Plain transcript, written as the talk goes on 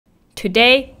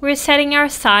Today we're setting our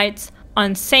sights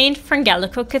on St.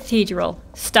 Frangelico Cathedral.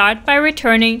 Start by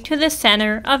returning to the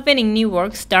center of Venigni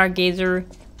Works Stargazer.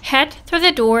 Head through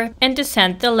the door and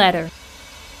descend the ladder.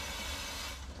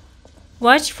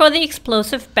 Watch for the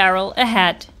explosive barrel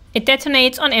ahead. It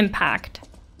detonates on impact.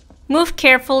 Move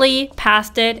carefully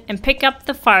past it and pick up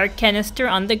the fire canister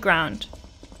on the ground.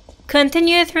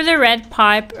 Continue through the red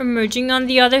pipe emerging on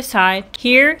the other side.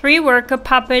 Here, 3 worker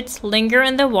puppets linger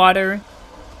in the water.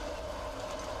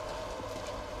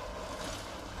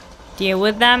 Deal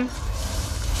with them.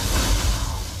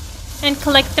 And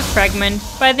collect the fragment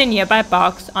by the nearby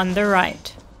box on the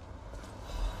right.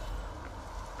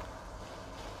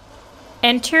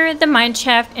 Enter the mine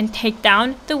shaft and take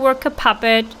down the worker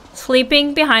puppet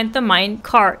sleeping behind the mine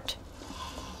cart.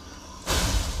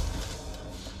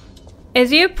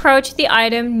 As you approach the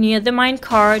item near the mine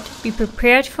cart, be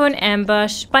prepared for an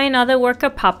ambush by another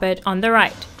worker puppet on the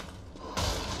right.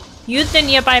 Use the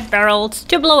nearby barrels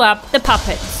to blow up the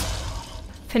puppets.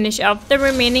 Finish off the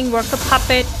remaining worker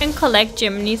puppet and collect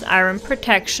Jiminy's iron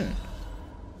protection.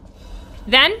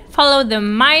 Then follow the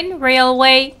mine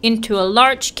railway into a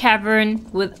large cavern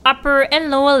with upper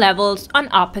and lower levels on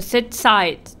opposite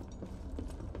sides.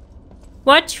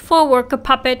 Watch for a worker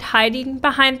puppet hiding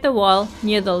behind the wall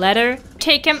near the ladder.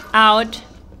 Take him out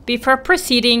before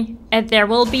proceeding, as there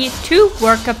will be 2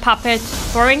 worker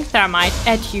puppets throwing thermite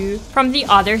at you from the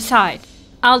other side.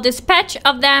 I'll dispatch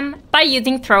of them by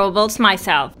using throwables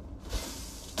myself.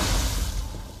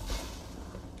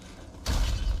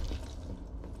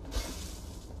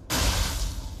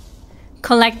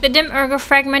 Collect the dim ergo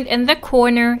fragment in the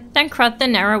corner, then cross the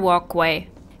narrow walkway.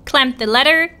 Clamp the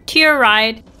ladder to your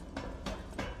right.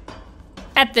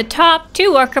 At the top,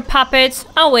 2 worker puppets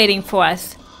are waiting for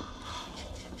us.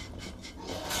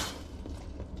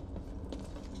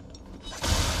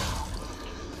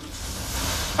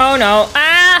 Oh no,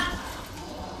 ah!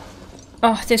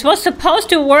 Oh, this was supposed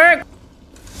to work!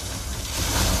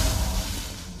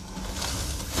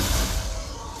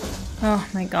 Oh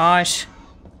my gosh.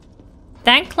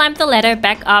 Then climb the ladder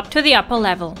back up to the upper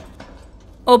level.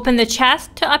 Open the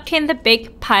chest to obtain the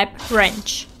big pipe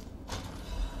wrench.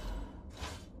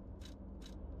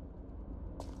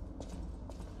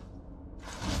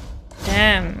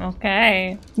 Damn,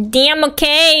 okay. Damn,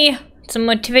 okay! It's a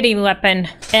motivity weapon.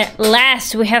 At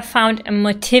last we have found a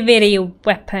motivity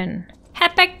weapon.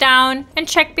 Head back down and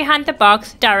check behind the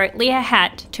box directly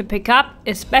ahead to pick up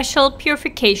a special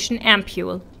purification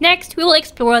ampule. Next we will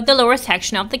explore the lower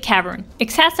section of the cavern.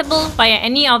 Accessible via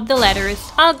any of the ladders.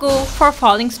 I'll go for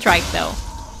Falling Strike though.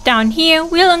 Down here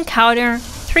we'll encounter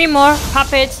 3 more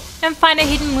puppets and find a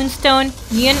hidden moonstone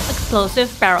near an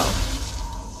explosive barrel.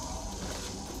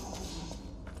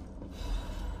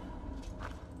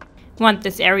 Once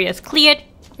this area is cleared,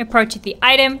 approach the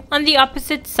item on the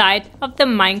opposite side of the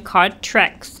minecart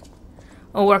tracks.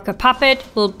 A worker puppet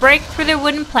will break through the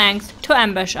wooden planks to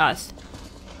ambush us.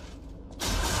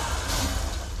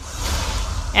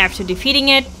 After defeating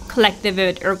it, collect the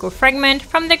vivid ergo fragment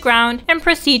from the ground and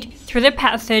proceed through the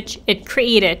passage it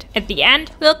created. At the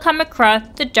end, we'll come across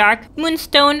the dark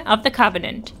moonstone of the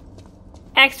Covenant.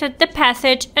 Exit the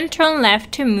passage and turn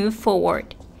left to move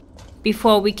forward.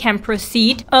 Before we can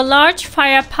proceed, a large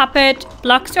fire puppet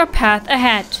blocks our path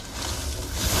ahead.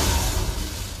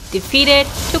 Defeat it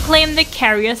to claim the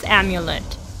carrier's amulet.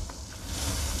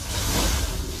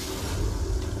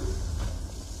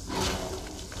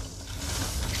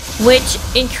 Which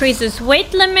increases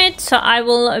weight limit, so I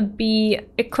will be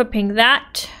equipping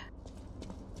that.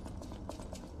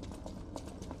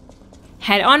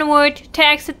 Head onward to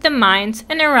exit the mines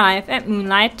and arrive at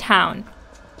Moonlight Town.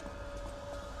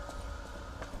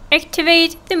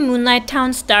 Activate the Moonlight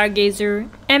Town Stargazer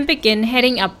and begin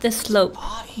heading up the slope.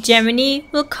 Gemini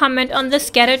will comment on the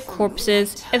scattered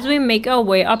corpses as we make our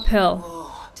way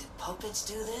uphill. Did puppets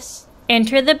do this?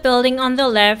 Enter the building on the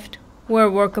left, where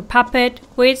a worker puppet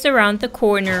waits around the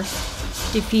corner.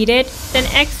 Defeat it,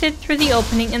 then exit through the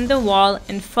opening in the wall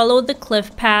and follow the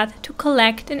cliff path to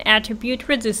collect an attribute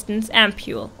resistance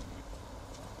ampule.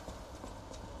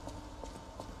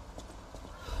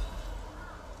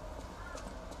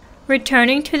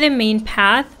 Returning to the main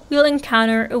path, we'll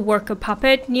encounter a worker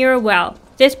puppet near a well.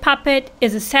 This puppet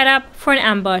is a setup for an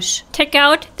ambush. Take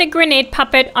out the grenade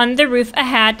puppet on the roof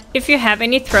ahead if you have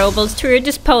any throwables to your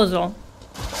disposal.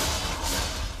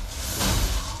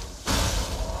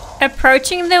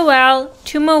 Approaching the well,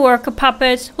 2 more worker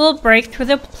puppets will break through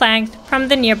the planks from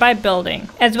the nearby building,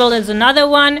 as well as another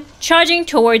one charging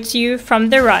towards you from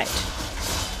the right.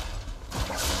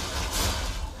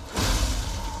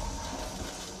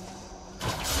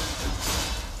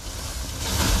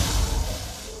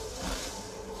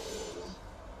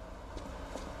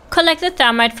 collect the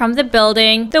thermite from the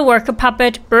building the worker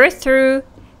puppet burst through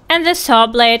and the saw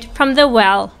blade from the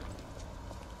well.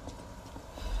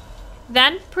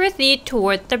 Then proceed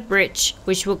toward the bridge,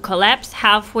 which will collapse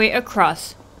halfway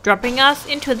across, dropping us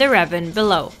into the ravine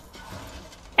below.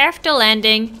 After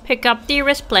landing, pick up the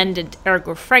resplendent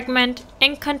ergo fragment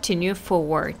and continue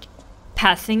forward,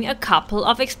 passing a couple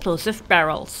of explosive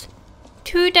barrels.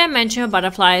 2-dimensional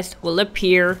butterflies will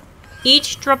appear,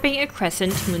 each dropping a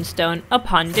crescent moonstone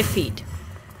upon defeat.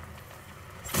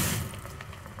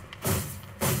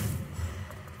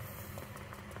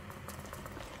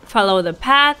 Follow the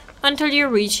path until you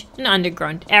reach an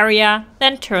underground area,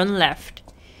 then turn left.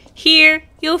 Here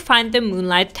you'll find the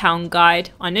Moonlight town guide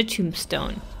on a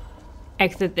tombstone.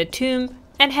 Exit the tomb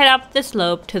and head up the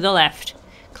slope to the left,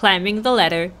 climbing the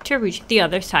ladder to reach the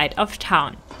other side of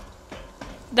town.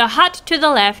 The hut to the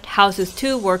left houses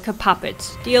 2 worker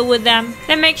puppets. Deal with them,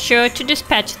 then make sure to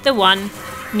dispatch the one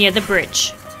near the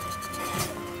bridge.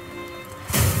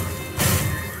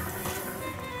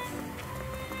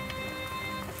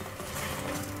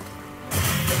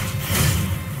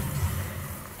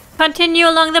 Continue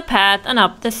along the path and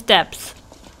up the steps.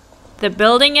 The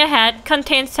building ahead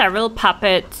contains several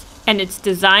puppets, and it's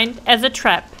designed as a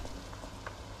trap.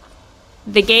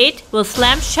 The gate will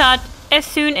slam shut as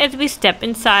soon as we step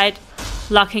inside,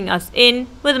 locking us in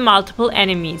with multiple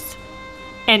enemies.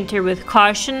 Enter with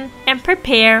caution and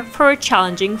prepare for a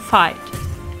challenging fight.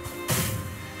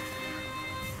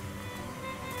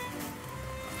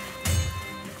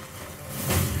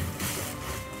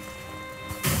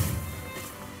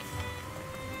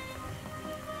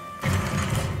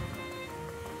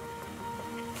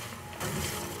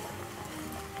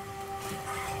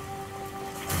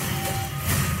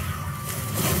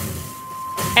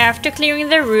 After clearing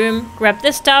the room, grab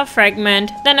the star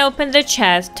fragment, then open the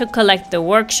chest to collect the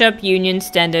Workshop Union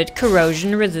Standard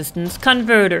Corrosion Resistance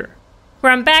Converter.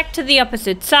 Run back to the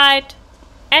opposite side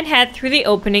and head through the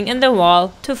opening in the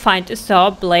wall to find a saw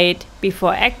blade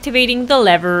before activating the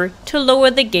lever to lower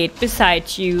the gate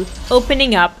beside you,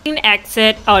 opening up an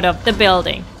exit out of the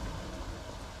building.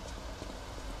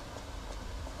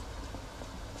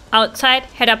 Outside,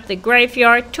 head up the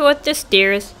graveyard toward the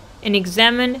stairs and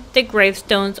examine the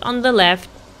gravestones on the left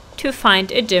to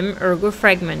find a dim ergo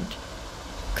fragment.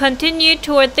 Continue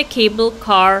toward the cable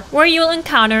car where you'll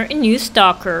encounter a new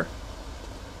stalker.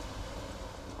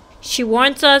 She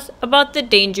warns us about the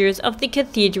dangers of the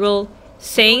cathedral,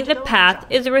 saying the path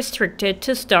is restricted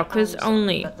to stalkers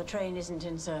only. But the train isn't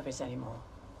in service anymore.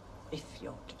 If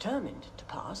you're determined to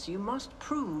pass, you must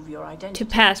prove your identity. To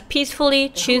pass peacefully,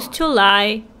 choose to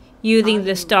lie, using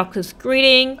the stalker's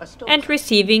greeting and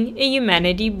receiving a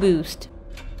humanity boost.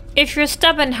 If you're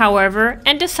stubborn, however,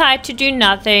 and decide to do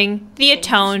nothing, the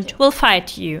Atoned will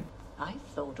fight you. I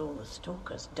thought all the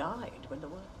stalkers died when the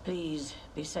war. Please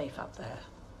be safe up there.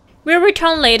 We'll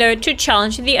return later to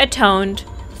challenge the Atoned.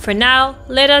 For now,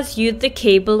 let us use the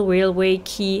cable railway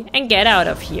key and get out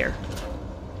of here.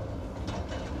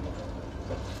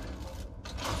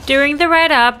 During the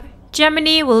ride up,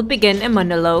 Gemini will begin a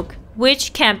monologue,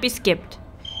 which can't be skipped,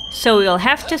 so we'll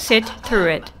have to sit through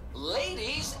it.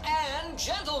 Ladies and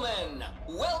gentlemen,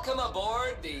 welcome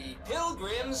aboard the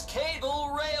Pilgrim's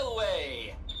Cable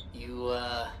Railway. You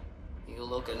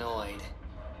look annoyed.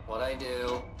 What I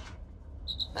do?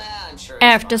 I'm sure.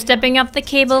 After stepping off the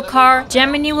cable car,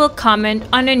 Gemini will comment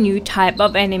on a new type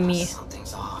of enemy.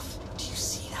 Something's off. Do you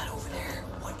see that over there?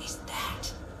 What is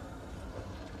that?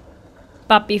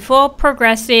 But before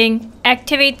progressing,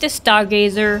 activate the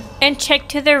Stargazer and check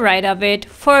to the right of it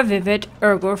for a vivid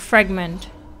ergo fragment.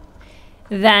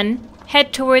 Then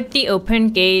head toward the open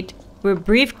gate, where a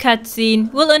brief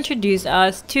cutscene will introduce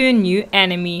us to a new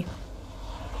enemy.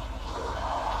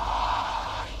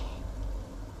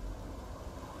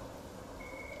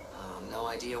 No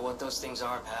idea what those things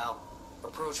are, pal.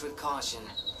 Approach with caution.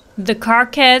 The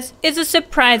Carcass is a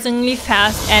surprisingly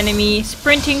fast enemy,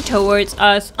 sprinting towards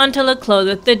us until it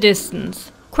closes the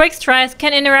distance. Quick strikes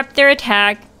can interrupt their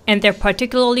attack, and they're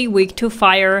particularly weak to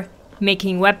fire,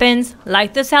 making weapons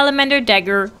like the Salamander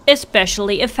Dagger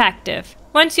especially effective.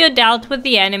 Once you're dealt with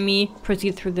the enemy,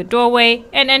 proceed through the doorway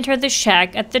and enter the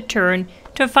shack at the turn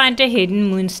to find a hidden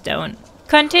moonstone.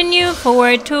 Continue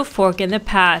forward to a fork in the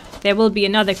path. There will be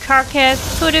another Carcass,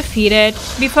 so defeat it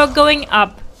before going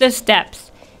up the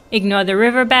steps. Ignore the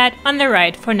riverbed on the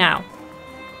right for now.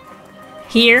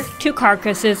 Here, 2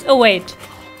 carcasses await.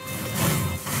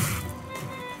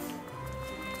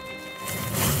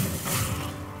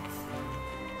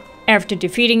 After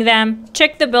defeating them,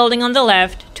 check the building on the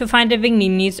left to find a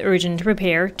Venigni's urgent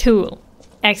repair tool.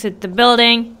 Exit the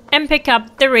building and pick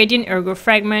up the Radiant Ergo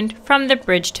fragment from the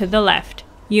bridge to the left.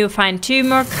 You'll find 2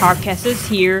 more carcasses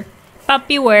here, but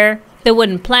beware, the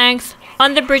wooden planks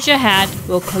on the bridge ahead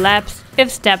will collapse if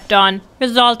stepped on,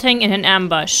 resulting in an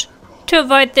ambush. To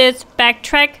avoid this,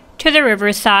 backtrack to the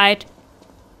riverside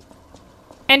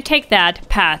and take that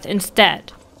path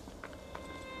instead.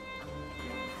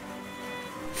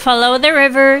 Follow the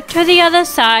river to the other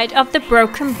side of the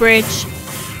broken bridge,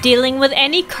 dealing with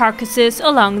any carcasses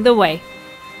along the way.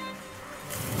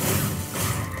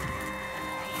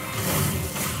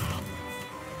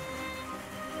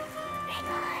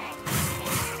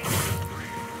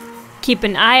 Keep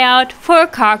an eye out for a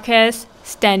carcass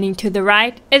standing to the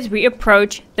right as we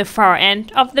approach the far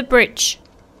end of the bridge.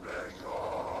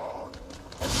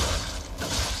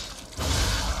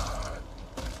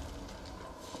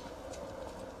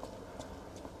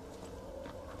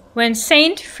 When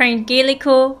Saint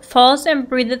Frangelico falls and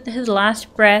breatheth his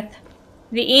last breath,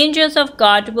 the angels of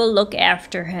God will look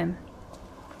after him.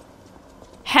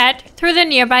 Head through the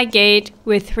nearby gate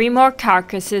where 3 more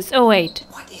carcasses await.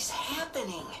 What is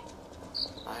happening?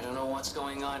 I don't know what's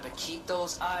going on, but keep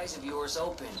those eyes of yours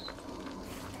open.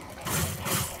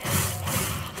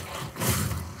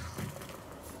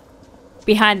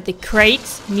 Behind the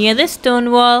crates near the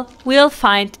stone wall, we'll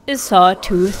find a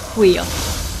sawtooth wheel.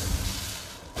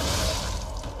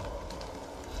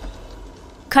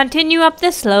 Continue up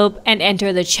the slope and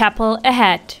enter the chapel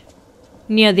ahead.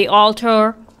 Near the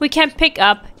altar, we can pick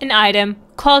up an item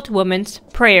called Woman's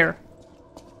Prayer.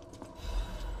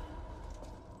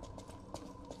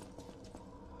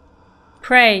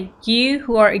 Pray, you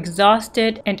who are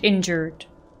exhausted and injured.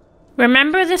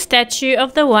 Remember the statue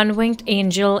of the one-winged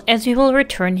angel as we will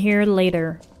return here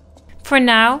later. For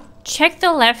now, check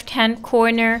the left-hand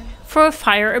corner for a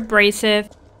fire abrasive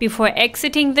before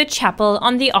exiting the chapel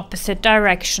on the opposite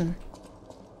direction.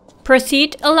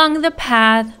 Proceed along the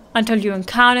path until you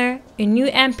encounter a new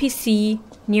NPC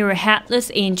near a headless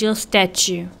angel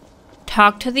statue.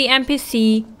 Talk to the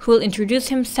NPC who will introduce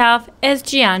himself as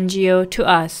Giangio to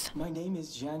us. My name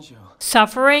is Giangio.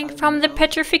 Suffering from the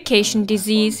petrification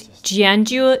disease,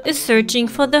 Giangio is searching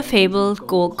for the fabled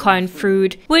gold coin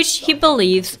fruit, which he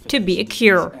believes to be a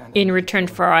cure. In return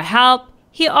for our help,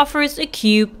 he offers a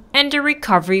cube and a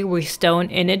recovery wishstone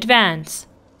in advance.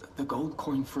 The gold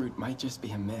coin fruit might just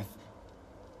be a myth.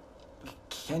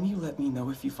 Can you let me know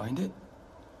if you find it?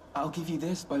 I'll give you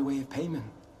this by way of payment.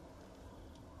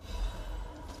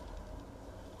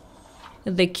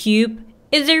 The cube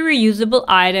is a reusable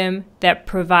item that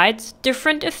provides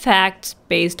different effects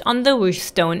based on the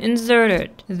wishstone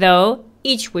inserted, though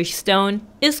each wishstone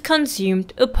is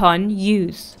consumed upon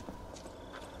use.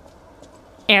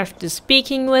 After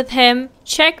speaking with him,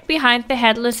 check behind the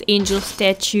headless angel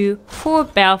statue for a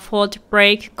Belford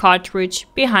break cartridge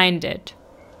behind it.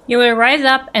 You will rise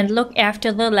up and look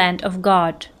after the land of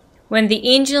God. When the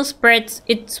angel spreads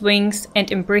its wings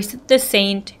and embraces the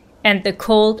saint, and the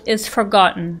cold is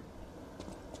forgotten.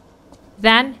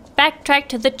 Then backtrack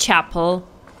to the chapel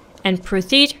and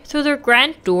proceed through the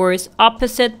grand doors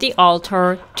opposite the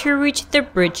altar to reach the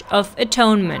Bridge of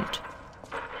Atonement.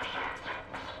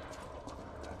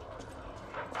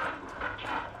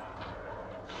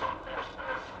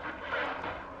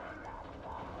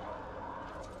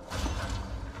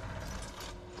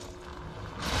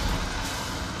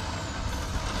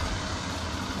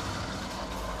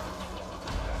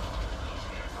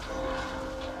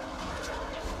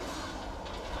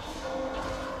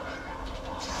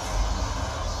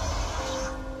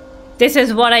 This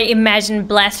is what I imagine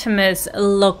Blasphemous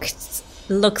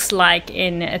looks like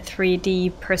in a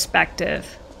 3D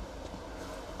perspective.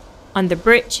 On the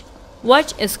bridge,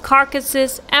 watch as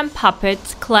carcasses and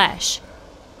puppets clash.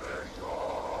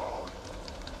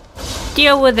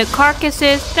 Deal with the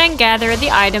carcasses, then gather the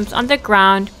items on the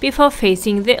ground before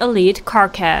facing the elite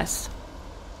Carcass.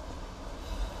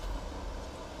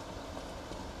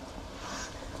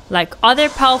 Like other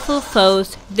powerful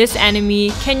foes, this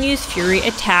enemy can use fury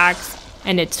attacks,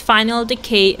 and its final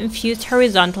decay-infused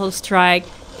horizontal strike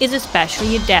is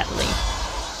especially deadly.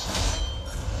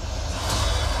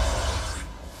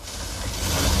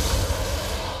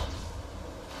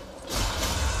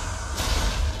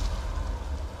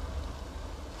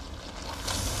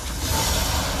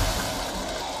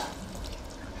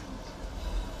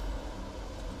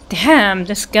 Damn,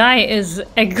 this guy is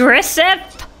aggressive!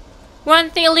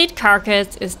 Once the elite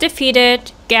Carcass is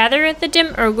defeated, gather the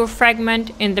dim ergo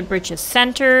fragment in the bridge's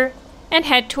center and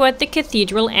head toward the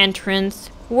cathedral entrance,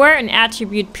 where an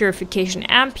attribute purification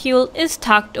ampule is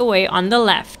tucked away on the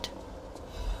left.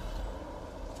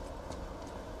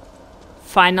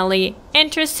 Finally,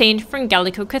 enter St.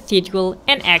 Frangelico Cathedral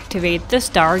and activate the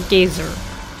Stargazer.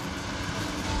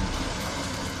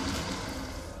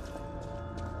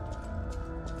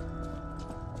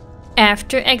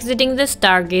 After exiting the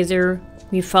Stargazer,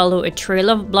 we follow a trail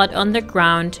of blood on the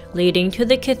ground leading to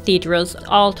the cathedral's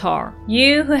altar.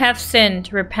 You who have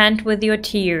sinned, repent with your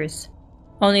tears.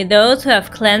 Only those who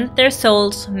have cleansed their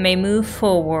souls may move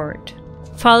forward.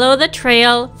 Follow the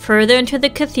trail further into the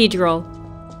cathedral.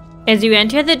 As you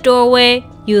enter the doorway,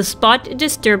 you'll spot a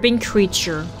disturbing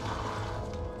creature.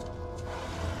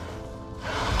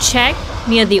 Check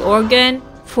near the organ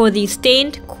for the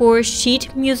stained core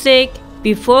sheet music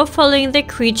before following the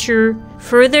creature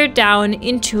further down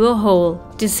into a hole,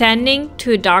 descending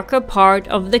to a darker part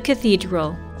of the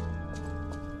cathedral.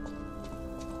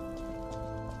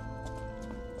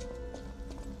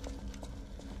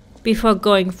 Before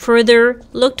going further,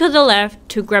 look to the left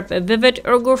to grab a vivid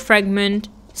ergo fragment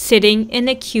sitting in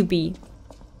a cube.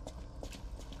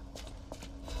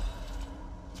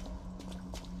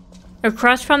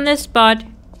 Across from this spot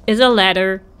is a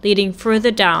ladder leading further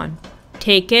down.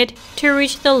 Take it to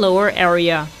reach the lower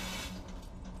area.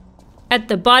 At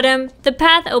the bottom, the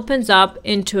path opens up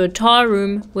into a tall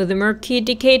room with murky,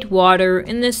 decayed water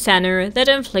in the center that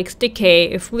inflicts decay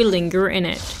if we linger in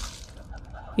it.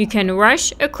 You can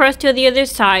rush across to the other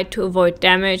side to avoid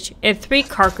damage as 3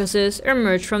 carcasses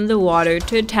emerge from the water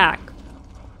to attack.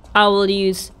 I will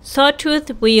use sawtooth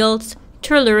wheels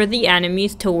to lure the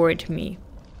enemies toward me.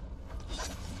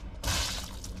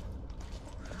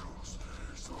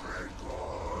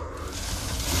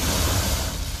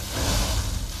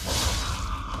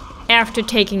 After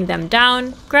taking them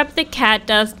down, grab the cat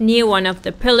dust near one of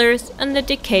the pillars in the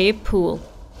decay pool.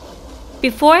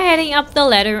 Before heading up the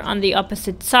ladder on the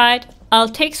opposite side, I'll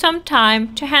take some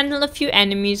time to handle a few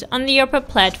enemies on the upper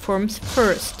platforms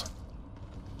first.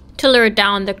 To lure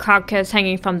down the carcass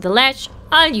hanging from the ledge,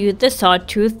 I'll use the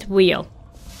sawtooth wheel.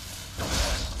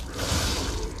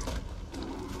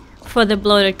 For the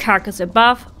bloated carcass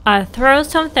above, I'll throw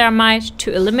some thermite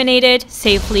to eliminate it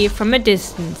safely from a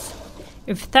distance.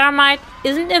 If thermite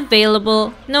isn't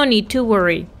available, no need to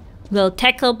worry. We'll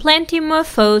tackle plenty more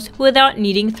foes without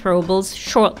needing throwables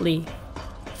shortly.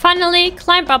 Finally,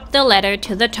 climb up the ladder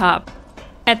to the top.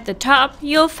 At the top,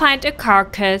 you'll find a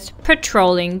carcass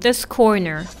patrolling this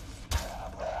corner.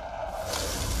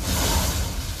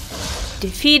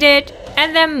 Defeat it,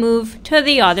 and then move to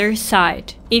the other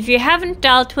side. If you haven't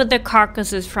dealt with the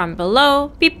carcasses from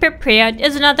below, be prepared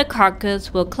as another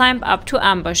carcass will climb up to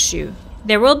ambush you.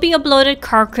 There will be a bloated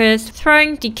carcass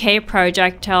throwing decay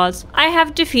projectiles. I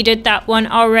have defeated that one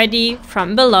already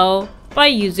from below by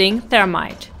using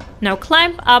thermite. Now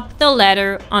climb up the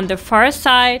ladder on the far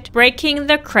side, breaking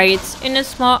the crates in a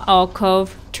small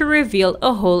alcove to reveal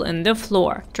a hole in the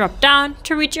floor. Drop down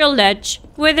to reach a ledge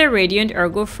with a radiant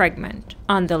ergo fragment.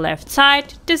 On the left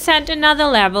side, descend another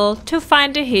level to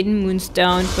find a hidden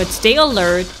moonstone, but stay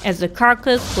alert as the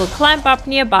carcass will climb up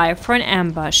nearby for an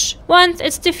ambush. Once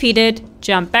it's defeated,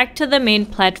 jump back to the main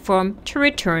platform to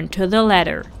return to the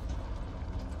ladder.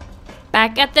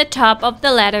 Back at the top of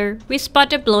the ladder, we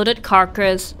spot a bloated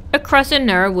carcass across a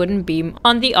narrow wooden beam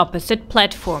on the opposite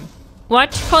platform.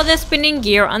 Watch for the spinning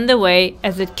gear on the way,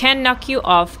 as it can knock you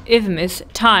off if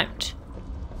mistimed.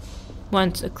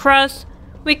 Once across,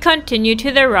 we continue to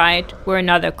the right, where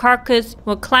another carcass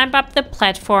will climb up the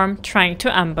platform trying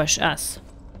to ambush us.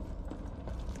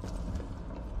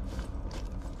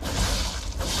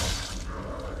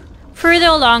 Further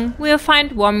along, we'll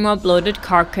find one more bloated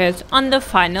carcass on the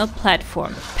final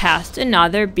platform, past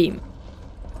another beam.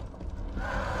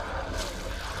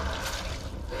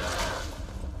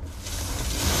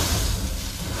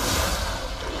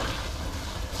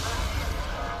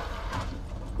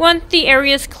 Once the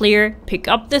area is clear, pick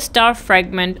up the star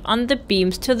fragment on the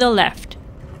beams to the left.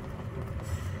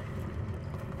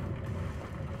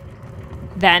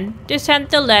 Then descend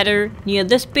the ladder near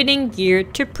the spinning gear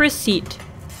to proceed.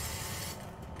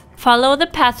 Follow the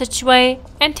passageway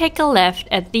and take a left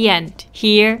at the end.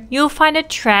 Here you'll find a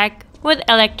track with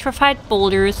electrified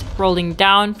boulders rolling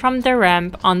down from the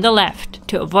ramp on the left.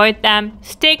 To avoid them,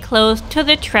 stay close to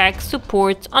the track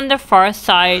supports on the far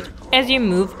side as you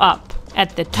move up.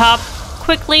 At the top,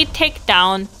 quickly take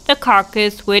down the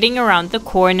carcass waiting around the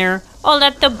corner, or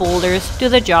let the boulders do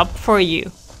the job for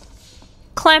you.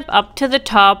 Climb up to the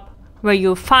top, where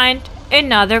you'll find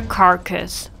another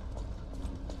carcass.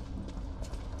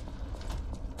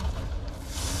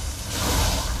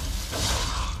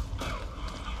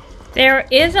 There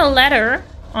is a ladder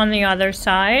on the other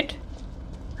side.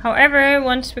 However,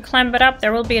 once we climb it up,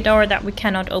 there will be a door that we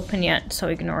cannot open yet, so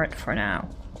ignore it for now.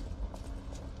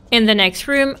 In the next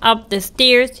room up the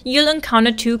stairs, you'll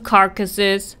encounter two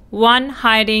carcasses, one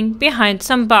hiding behind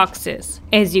some boxes.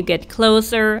 As you get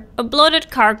closer, a bloated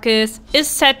carcass is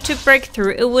set to break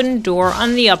through a wooden door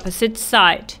on the opposite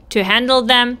side. To handle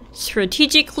them,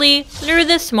 strategically lure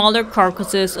the smaller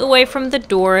carcasses away from the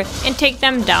door and take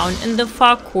them down in the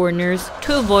far corners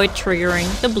to avoid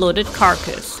triggering the bloated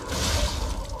carcass.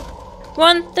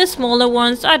 Once the smaller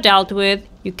ones are dealt with,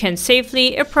 you can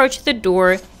safely approach the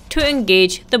door to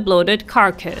engage the bloated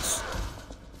carcass.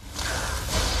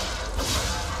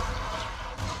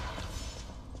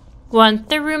 Once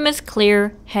the room is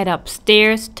clear, head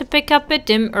upstairs to pick up a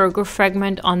dim ergo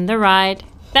fragment on the right,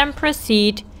 then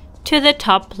proceed to the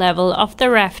top level of the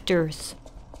rafters.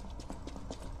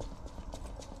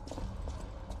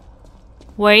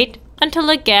 Wait until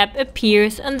a gap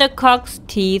appears in the cog's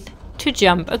teeth to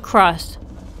jump across,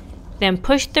 then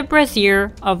push the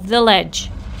brazier off the ledge.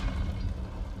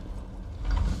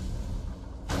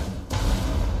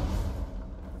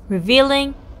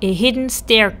 Revealing a hidden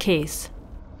staircase.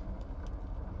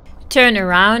 Turn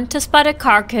around to spot a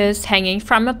carcass hanging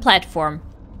from a platform.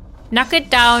 Knock it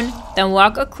down, then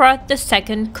walk across the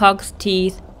second cog's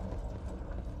teeth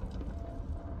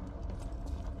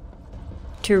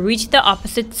to reach the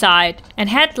opposite side and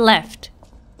head left.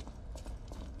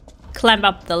 Climb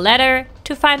up the ladder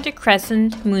to find a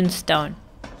crescent moonstone.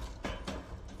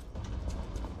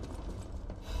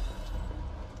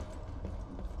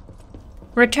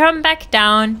 Return back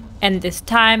down, and this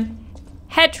time,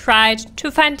 head right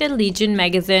to find the Legion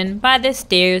magazine by the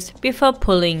stairs before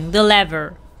pulling the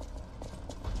lever.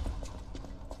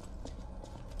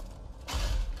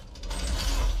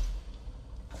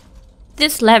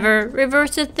 This lever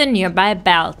reverses the nearby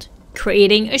belt,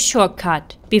 creating a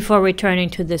shortcut. Before returning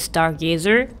to the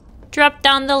Stargazer, drop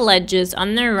down the ledges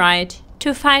on the right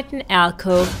to find an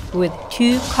alcove with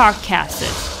two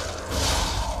carcasses.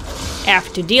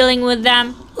 After dealing with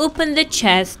them, open the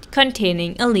chest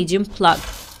containing a Legion plug.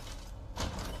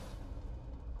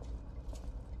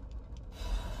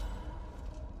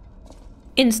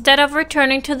 Instead of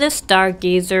returning to the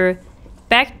Stargazer,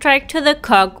 backtrack to the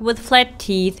cog with flat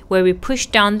teeth where we push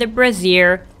down the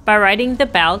brazier by riding the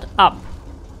belt up.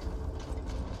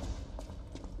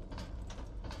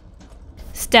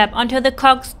 Step onto the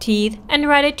cog's teeth and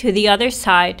ride it to the other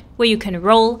side, where you can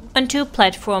roll onto a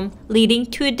platform leading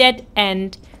to a dead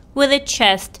end with a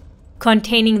chest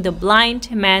containing the blind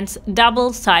man's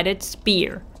double-sided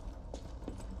spear.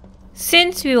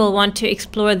 Since we will want to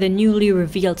explore the newly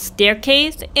revealed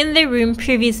staircase in the room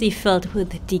previously filled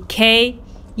with Decay,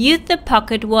 use the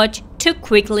pocket watch to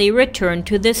quickly return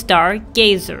to the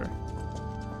Stargazer.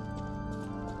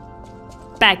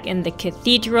 Back in the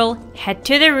cathedral, head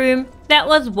to the room that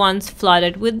was once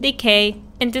flooded with Decay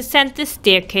and descend the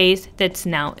staircase that's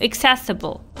now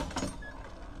accessible.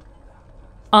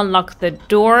 Unlock the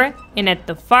door, and at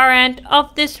the far end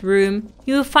of this room,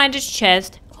 you will find a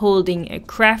chest holding a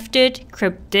crafted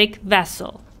cryptic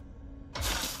vessel.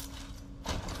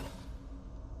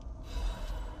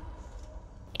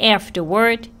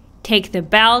 Afterward, take the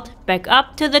belt back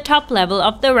up to the top level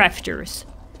of the rafters.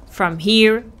 From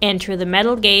here, enter the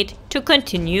metal gate to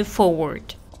continue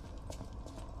forward.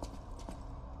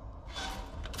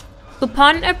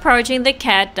 Upon approaching the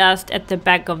cat dust at the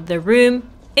back of the room,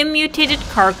 a mutated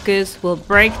carcass will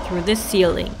break through the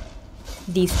ceiling.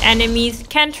 These enemies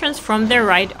can transform their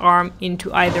right arm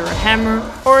into either a hammer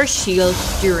or a shield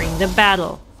during the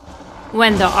battle.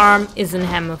 When the arm is in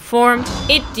hammer form,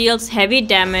 it deals heavy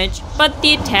damage, but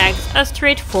the attacks are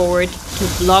straightforward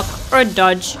to block or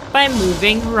dodge by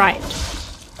moving right.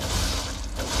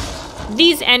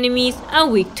 These enemies are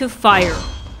weak to fire,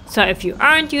 so if you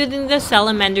aren't using the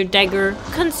Salamander Dagger,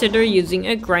 consider using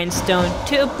a grindstone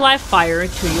to apply fire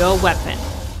to your weapon.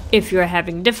 If you're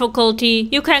having difficulty,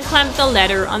 you can climb the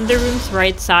ladder on the room's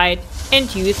right side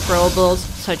and use throwables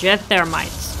such as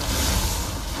thermites.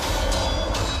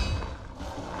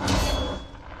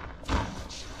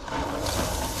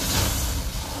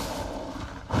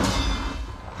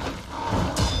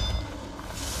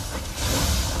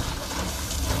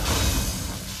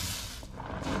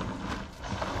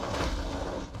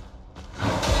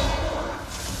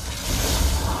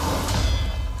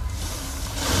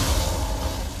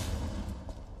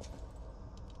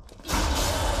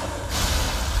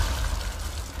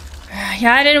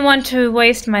 Yeah, I didn't want to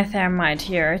waste my thermite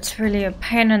here. It's really a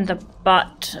pain in the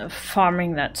butt of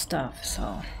farming that stuff,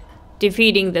 so...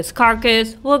 Defeating this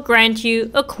carcass will grant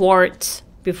you a quartz.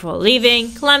 Before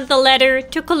leaving, climb the ladder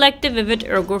to collect the vivid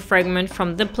ergo fragment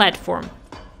from the platform.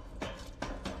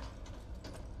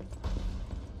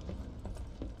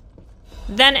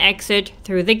 Then exit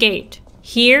through the gate.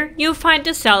 Here you'll find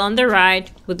a cell on the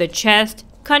right with a chest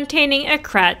containing a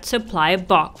Krat Supply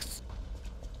Box.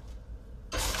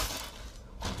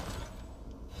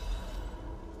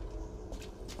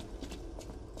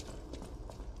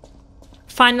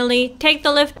 Finally, take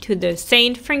the lift to the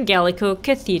St. Frangelico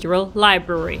Cathedral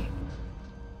library.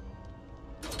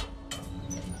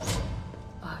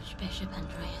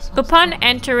 Upon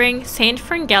entering St.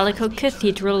 Frangelico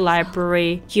Cathedral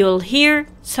Library, you'll hear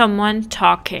someone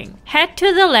talking. Head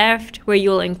to the left where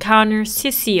you'll encounter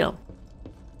Cecile.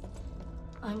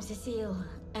 I'm Cecile,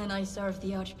 and I serve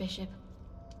the Archbishop.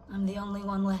 I'm the only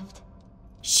one left.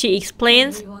 She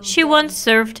explains she once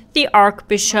served the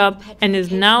Archbishop and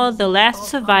is now the last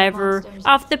survivor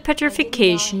of the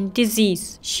petrification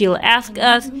disease. She'll ask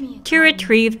us to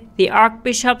retrieve the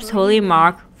Archbishop's holy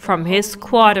mark from his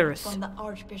quarters.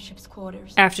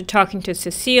 After talking to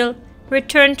Cecile,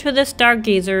 return to the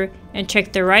Stargazer and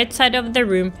check the right side of the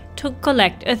room to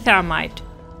collect a thermite.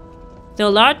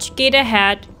 The large gate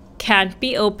ahead can't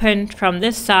be opened from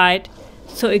this side,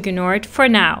 so ignore it for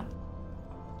now.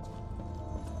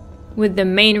 With the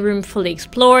main room fully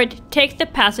explored, take the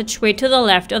passageway to the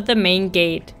left of the main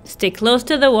gate. Stay close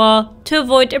to the wall to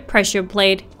avoid a pressure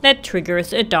plate that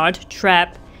triggers a dart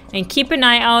trap, and keep an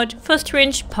eye out for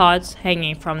strange pods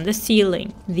hanging from the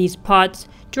ceiling. These pods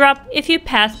drop if you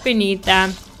pass beneath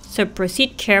them, so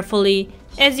proceed carefully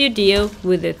as you deal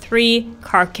with the 3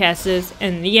 carcasses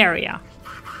in the area.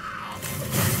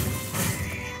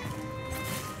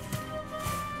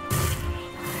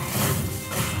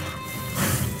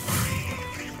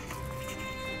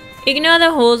 Ignore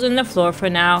the holes in the floor for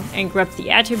now and grab the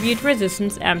attribute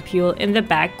resistance ampule in the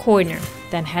back corner.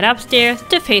 Then head upstairs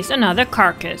to face another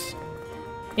carcass.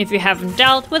 If you haven't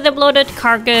dealt with a bloated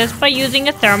carcass by using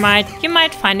a thermite, you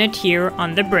might find it here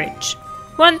on the bridge.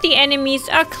 Once the enemies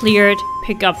are cleared,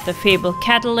 pick up the Fable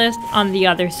Catalyst on the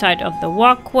other side of the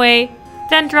walkway,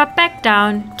 then drop back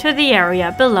down to the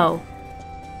area below.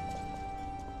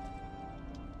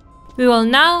 We will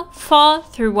now fall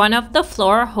through one of the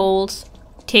floor holes,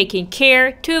 taking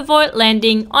care to avoid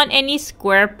landing on any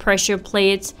square pressure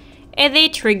plates as they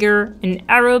trigger an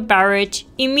arrow barrage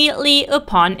immediately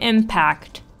upon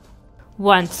impact.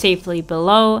 Once safely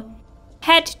below,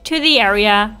 head to the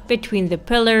area between the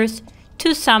pillars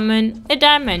to summon a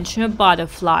dimensional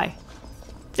butterfly.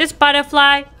 This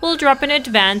butterfly will drop an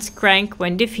advanced crank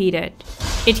when defeated.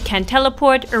 It can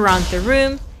teleport around the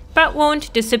room but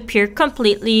won't disappear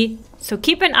completely, so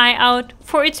keep an eye out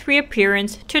for its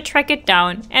reappearance to track it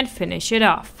down and finish it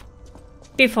off.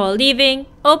 Before leaving,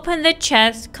 open the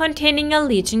chest containing a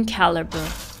Legion caliber.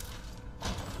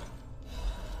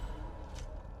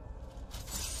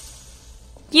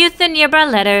 Use the nearby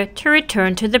ladder to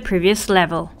return to the previous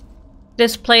level.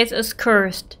 This place is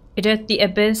cursed. It is the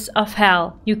abyss of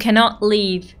hell. You cannot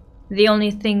leave. The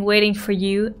only thing waiting for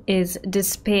you is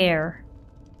despair.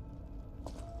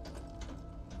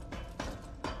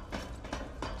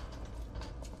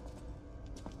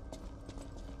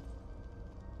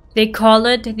 They call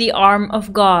it the arm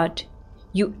of God.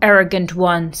 You arrogant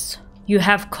ones, you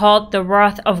have called the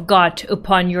wrath of God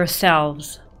upon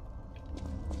yourselves.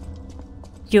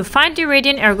 You'll find the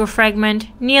Radiant Ergo Fragment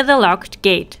near the locked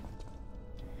gate.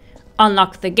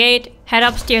 Unlock the gate, head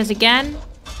upstairs again,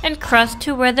 and cross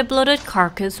to where the bloated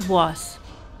carcass was.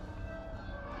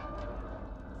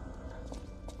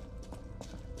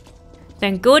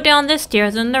 Then go down the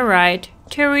stairs on the right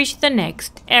to reach the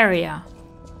next area.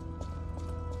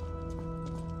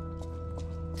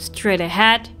 Straight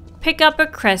ahead, pick up a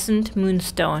crescent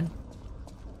moonstone.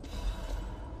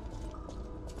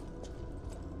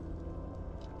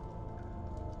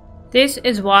 This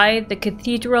is why the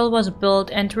cathedral was built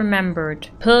and remembered.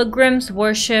 Pilgrims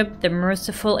worship the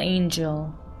merciful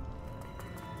angel.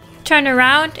 Turn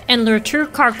around and lure 2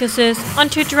 carcasses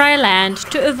onto dry land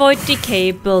to avoid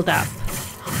decay buildup.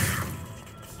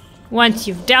 Once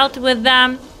you've dealt with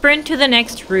them, sprint to the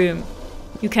next room.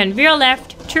 You can veer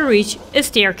left to reach a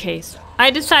staircase. I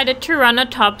decided to run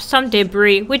atop some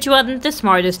debris, which wasn't the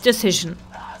smartest decision.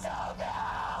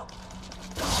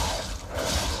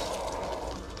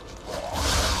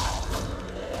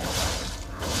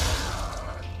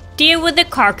 Deal with the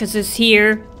carcasses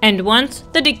here, and once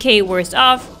the decay wears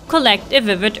off, collect a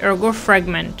vivid ergo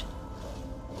fragment.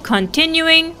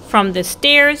 Continuing from the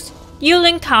stairs, you'll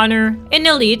encounter an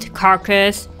elite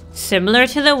carcass similar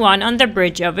to the one on the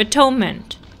Bridge of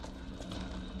Atonement.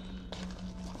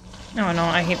 Oh no,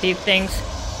 I hate these things.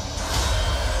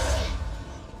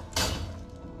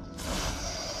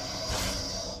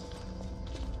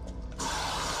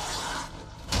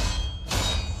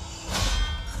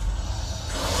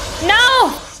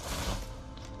 No!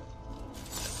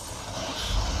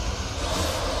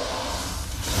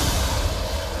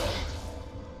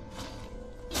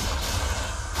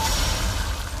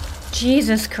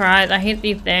 Jesus Christ, I hate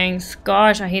these things.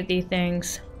 Gosh, I hate these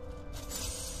things.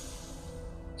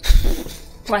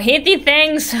 I hate these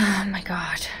things. Oh my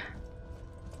god.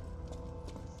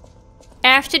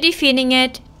 After defeating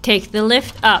it, take the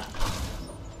lift up.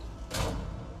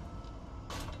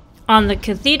 On the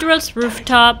cathedral's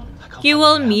rooftop, you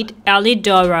will meet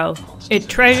Alidoro, a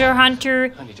treasure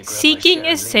hunter seeking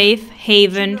a safe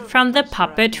haven from the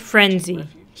puppet frenzy.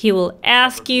 He will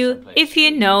ask you if you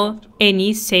know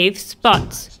any safe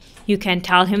spots. You can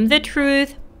tell him the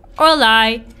truth or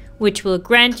lie, which will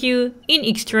grant you an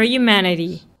extra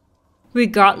humanity.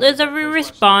 Regardless of your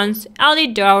response,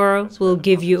 Alidoro will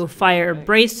give you a fire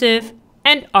abrasive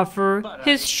and offer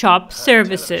his shop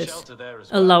services,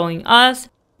 allowing us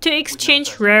to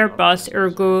exchange rare boss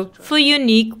ergo for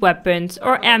unique weapons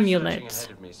or amulets.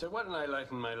 So why don't I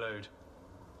lighten my load?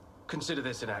 Consider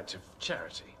this an act of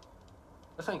charity.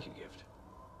 A thank you gift.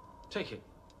 Take it.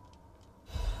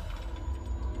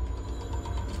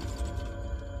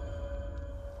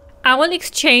 I will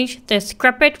exchange the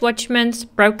Scrapped Watchman's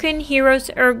Broken Heroes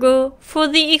Ergo for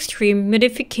the Extreme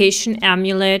Modification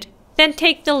Amulet, then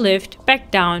take the lift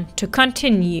back down to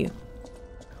continue.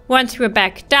 Once we're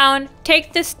back down,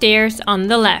 take the stairs on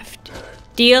the left.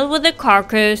 Deal with the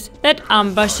Carcass that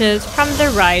ambushes from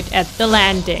the right at the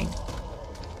landing.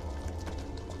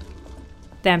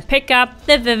 Then pick up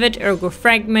the Vivid Ergo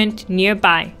Fragment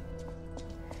nearby.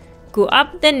 Go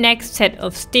up the next set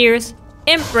of stairs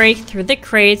and break through the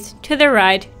crates to the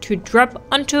right to drop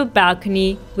onto a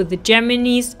balcony with the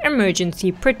Gemini's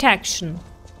emergency protection.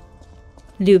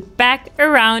 Loop back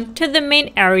around to the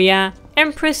main area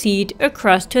and proceed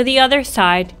across to the other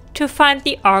side to find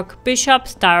the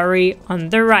Archbishop's diary on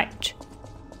the right.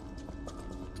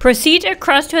 Proceed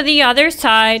across to the other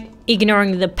side,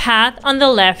 ignoring the path on the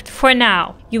left for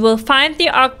now. You will find the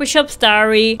Archbishop's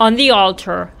diary on the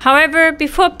altar. However,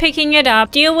 before picking it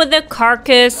up, deal with the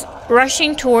Carcass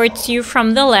rushing towards you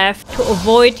from the left to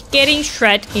avoid getting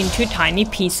shredded into tiny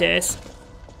pieces.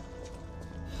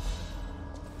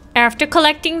 After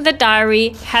collecting the diary,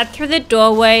 head through the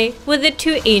doorway with the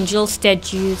two angel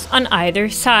statues on either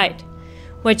side.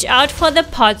 Watch out for the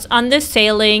pots on the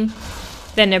ceiling,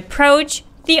 then approach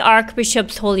the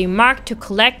Archbishop's holy mark to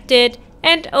collect it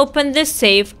and open the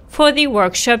safe for the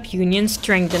Workshop Union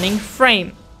strengthening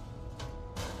frame.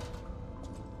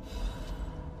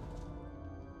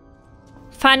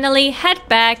 Finally, head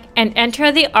back and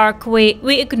enter the archway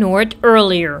we ignored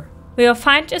earlier. We will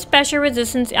find a special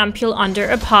resistance ampule under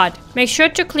a pod. Make sure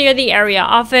to clear the area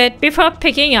of it before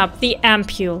picking up the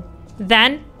ampule.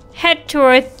 Then, head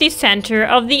towards the center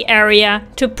of the area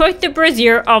to push the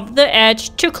brazier off the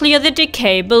edge to clear the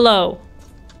decay below.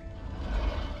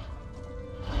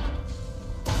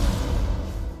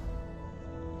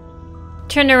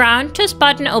 Turn around to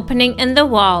spot an opening in the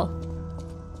wall.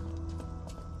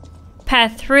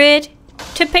 Pass through it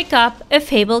to pick up a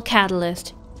Fable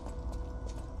Catalyst.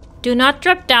 Do not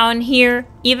drop down here,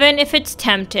 even if it's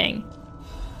tempting.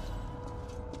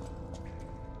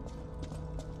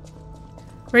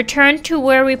 Return to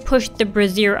where we pushed the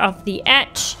brazier off the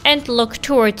edge and look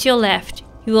towards your left.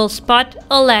 You will spot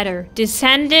a ladder.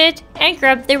 Descend it and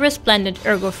grab the resplendent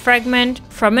ergo fragment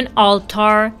from an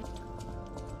altar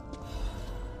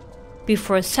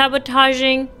before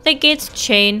sabotaging the gate's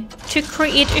chain to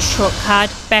create a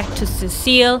shortcut back to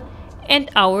Cecile and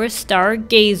our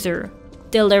Stargazer.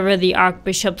 Deliver the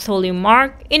Archbishop's holy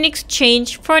mark in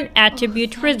exchange for an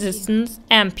attribute resistance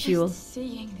ampule. Just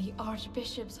seeing the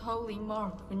Archbishop's holy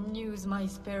mark renews my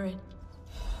spirit.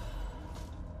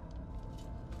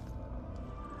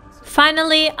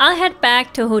 Finally, I'll head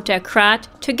back to Hotel Krat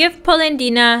to give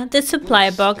Polendina the supply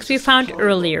box we found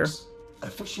earlier.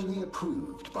 Officially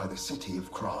approved by the city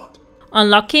of Krat.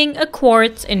 Unlocking a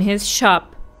quartz in his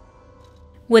shop.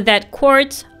 With that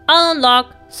quartz, I'll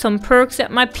unlock some perks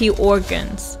at my P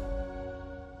organs.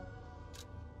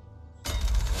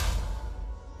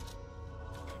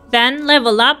 Then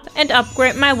level up and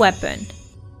upgrade my weapon.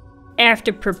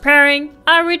 After preparing,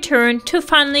 I return to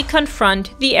finally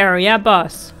confront the area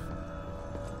boss.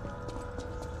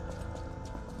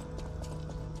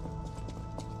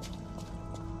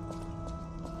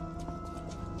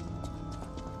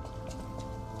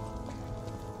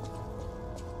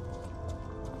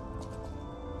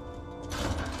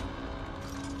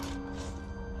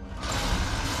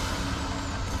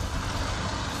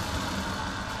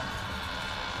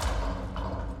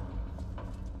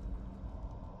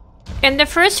 In the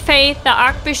first phase, the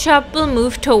Archbishop will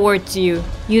move towards you,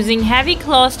 using heavy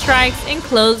claw strikes in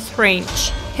close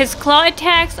range. His claw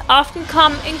attacks often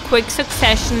come in quick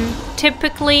succession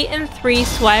typically in 3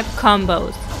 swipe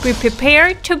combos. Be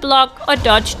prepared to block or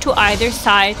dodge to either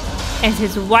side, as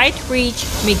his wide reach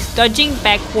makes dodging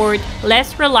backward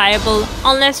less reliable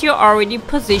unless you're already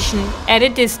positioned at a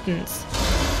distance.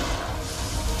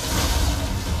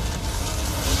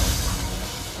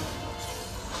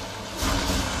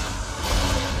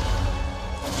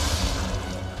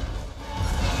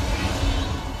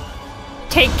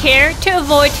 Take care to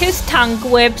avoid his tongue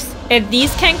whips, as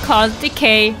these can cause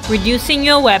decay, reducing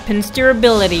your weapon's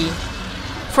durability.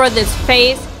 For this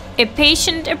phase, a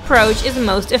patient approach is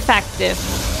most effective.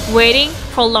 Waiting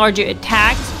for larger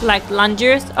attacks like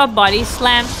lungers or body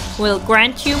slam will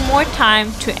grant you more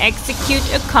time to execute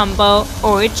a combo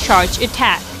or a charge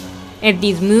attack, as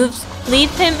these moves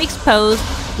leave him exposed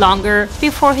longer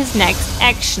before his next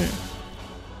action.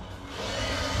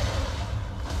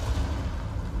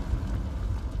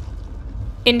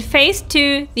 In Phase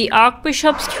 2, the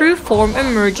Archbishop's true form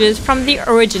emerges from the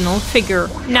original figure,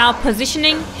 now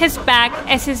positioning his back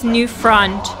as his new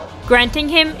front, granting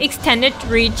him extended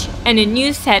reach and a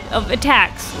new set of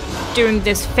attacks. During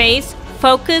this phase,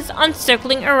 focus on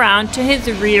circling around to his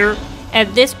rear,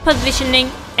 as this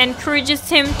positioning encourages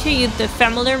him to use the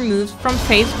familiar moves from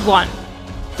Phase 1.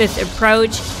 This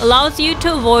approach allows you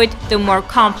to avoid the more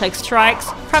complex strikes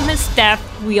from his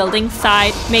staff-wielding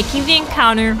side, making the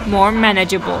encounter more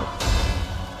manageable.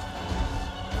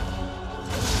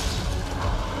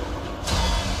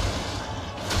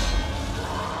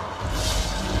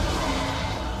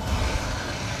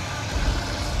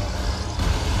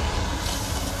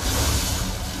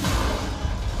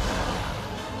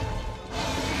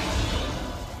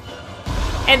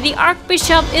 As the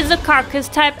Archbishop is a Carcass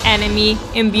type enemy,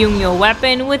 imbuing your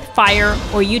weapon with fire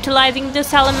or utilizing the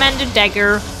Salamander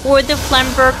Dagger or the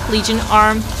Flamberg Legion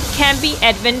Arm can be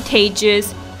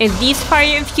advantageous, as these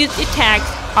fire-infused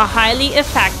attacks are highly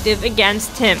effective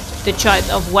against him. The choice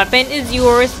of weapon is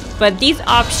yours, but these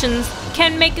options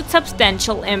can make a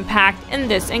substantial impact in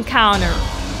this encounter.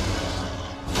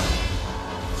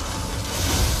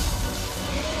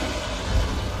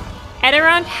 At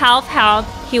around half health,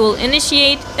 he will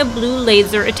initiate a blue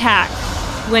laser attack.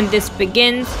 When this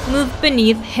begins, move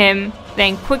beneath him,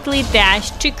 then quickly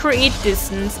dash to create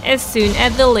distance as soon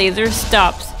as the laser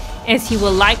stops, as he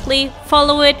will likely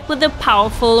follow it with a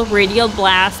powerful radial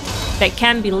blast that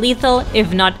can be lethal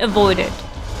if not avoided.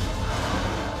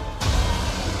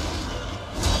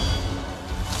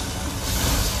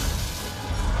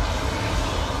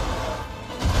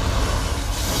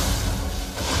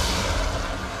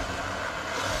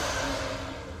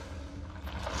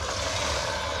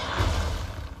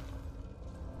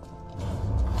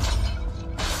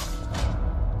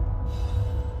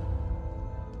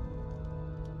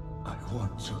 I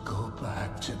want to go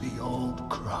back to the old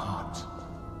Krat.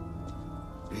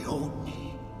 The old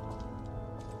me.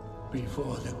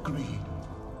 Before the greed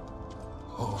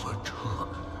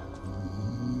overtook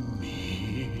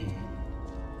me.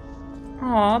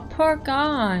 Aw, poor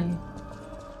guy.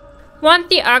 Once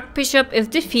the Archbishop is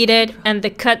defeated and the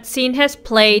cutscene has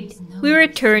played, we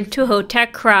return to Hotel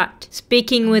Krat,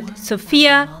 speaking with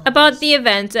Sophia about the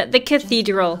events at the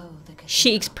cathedral.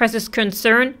 She expresses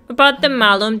concern about the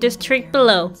Malum district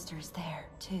below.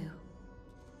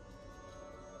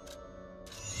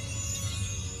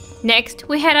 Next,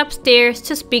 we head upstairs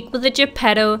to speak with the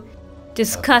Geppetto,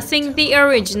 discussing the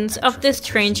origins of the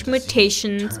strange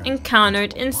mutations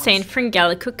encountered in St.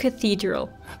 Frangelico Cathedral.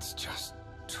 That's just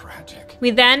tragic.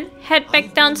 We then head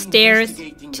back downstairs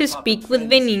to speak with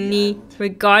Venigni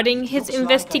regarding his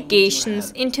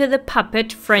investigations into the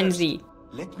puppet frenzy,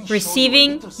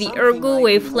 receiving the Ergo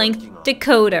Wavelength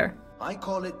Decoder. I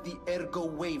call it the Ergo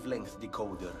Wavelength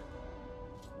Decoder.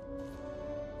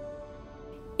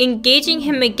 Engaging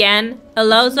him again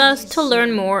allows us to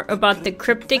learn more about the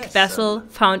cryptic vessel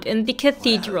found in the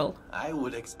cathedral. I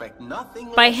would expect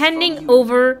nothing By less handing from you.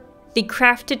 over the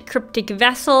crafted cryptic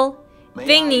vessel,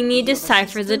 Venigni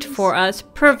deciphers it for us,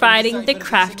 providing the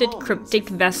crafted cryptic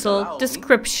vessel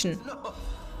description.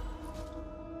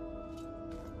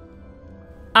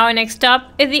 Our next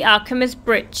stop is the Alchemist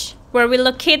Bridge, where we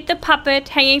locate the puppet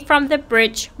hanging from the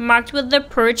bridge marked with the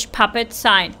Purge Puppet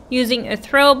sign. Using a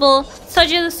throwable,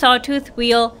 such as a sawtooth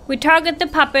wheel, we target the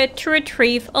puppet to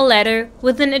retrieve a letter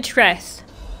with an address.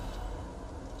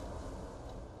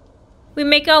 We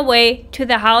make our way to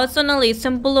the house on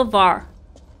Elysium Boulevard,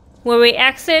 where we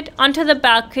exit onto the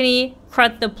balcony,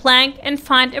 cross the plank and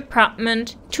find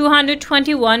apartment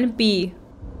 221B.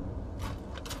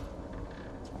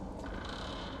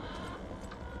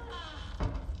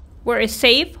 Where a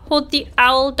safe holds the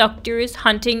Owl Doctor's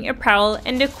hunting apparel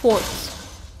and a quartz.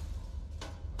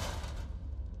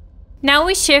 Now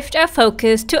we shift our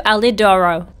focus to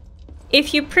Alidoro.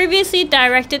 If you previously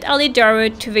directed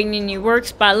Alidoro to Venigni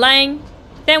Works by lying,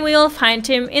 then we will find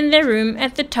him in the room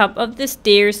at the top of the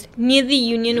stairs near the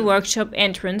Union Workshop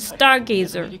entrance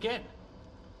Stargazer. Again.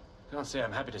 Can't say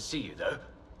I'm happy to see you, though.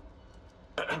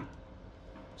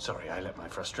 Sorry, I let my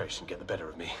frustration get the better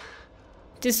of me.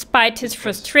 Despite his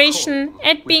frustration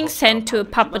at being sent to a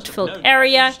puppet-filled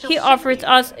area, he offers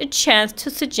us a chance to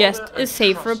suggest a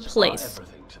safer place.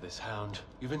 Everything to this hound.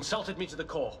 You've insulted me to the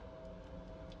core.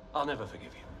 I'll never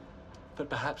forgive you. But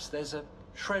perhaps there's a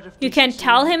shred of... You can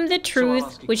tell him the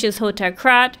truth, which is Hotel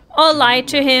Krat, or lie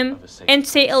to him and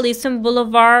say Elysium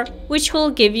Boulevard, which will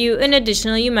give you an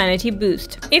additional humanity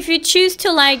boost. If you choose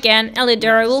to lie again,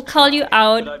 Alidoro will call you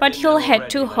out, but he'll head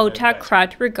to Hotel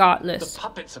Krat regardless. The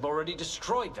puppets have already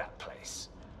destroyed that place.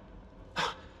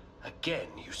 Again,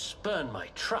 you spurn my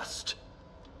trust.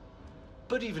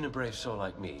 But even a brave soul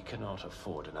like me cannot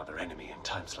afford another enemy in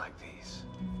times like these.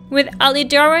 With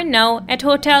Alidoro now at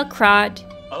Hotel Krat,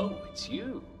 oh, it's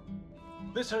you.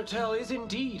 This hotel is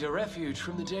indeed a refuge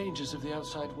from the dangers of the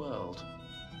outside world.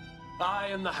 I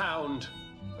am the Hound,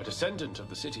 a descendant of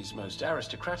the city's most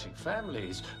aristocratic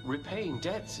families. Repaying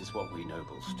debts is what we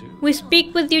nobles do. we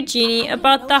speak with Eugenie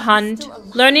about the hunt,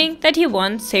 learning that he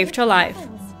once saved her life.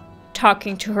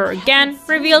 Talking to her again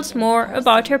reveals more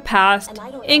about her past,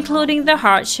 including the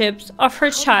hardships of her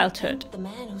childhood. The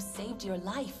man who saved your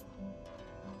life.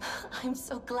 I'm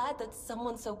so glad that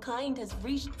someone so kind has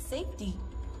reached safety.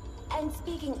 And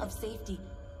speaking of safety,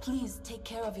 please take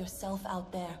care of yourself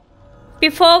out there.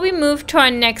 Before we move to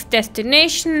our next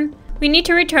destination, we need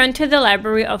to return to the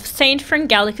library of St.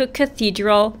 Frangelico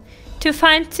Cathedral to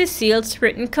find Cecile's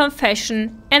written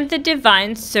confession and the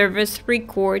divine service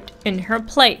record in her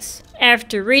place.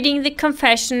 After reading the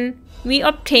confession, we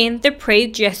obtain the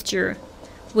praise gesture.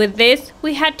 With this,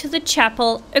 we head to the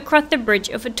chapel across the Bridge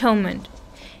of Atonement.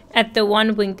 At the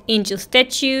one-winged angel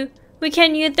statue, we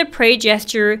can use the pray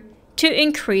gesture to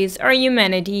increase our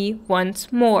humanity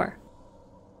once more.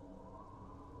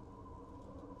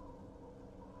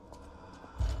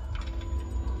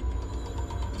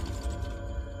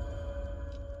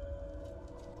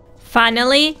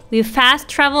 Finally, we fast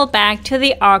travel back to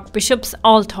the Archbishop's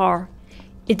altar.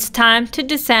 It's time to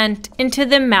descend into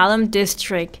the Malum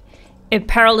district, a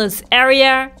perilous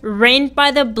area reigned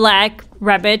by the Black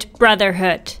Rabbit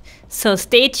Brotherhood. So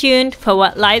stay tuned for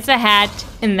what lies ahead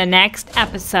in the next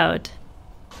episode.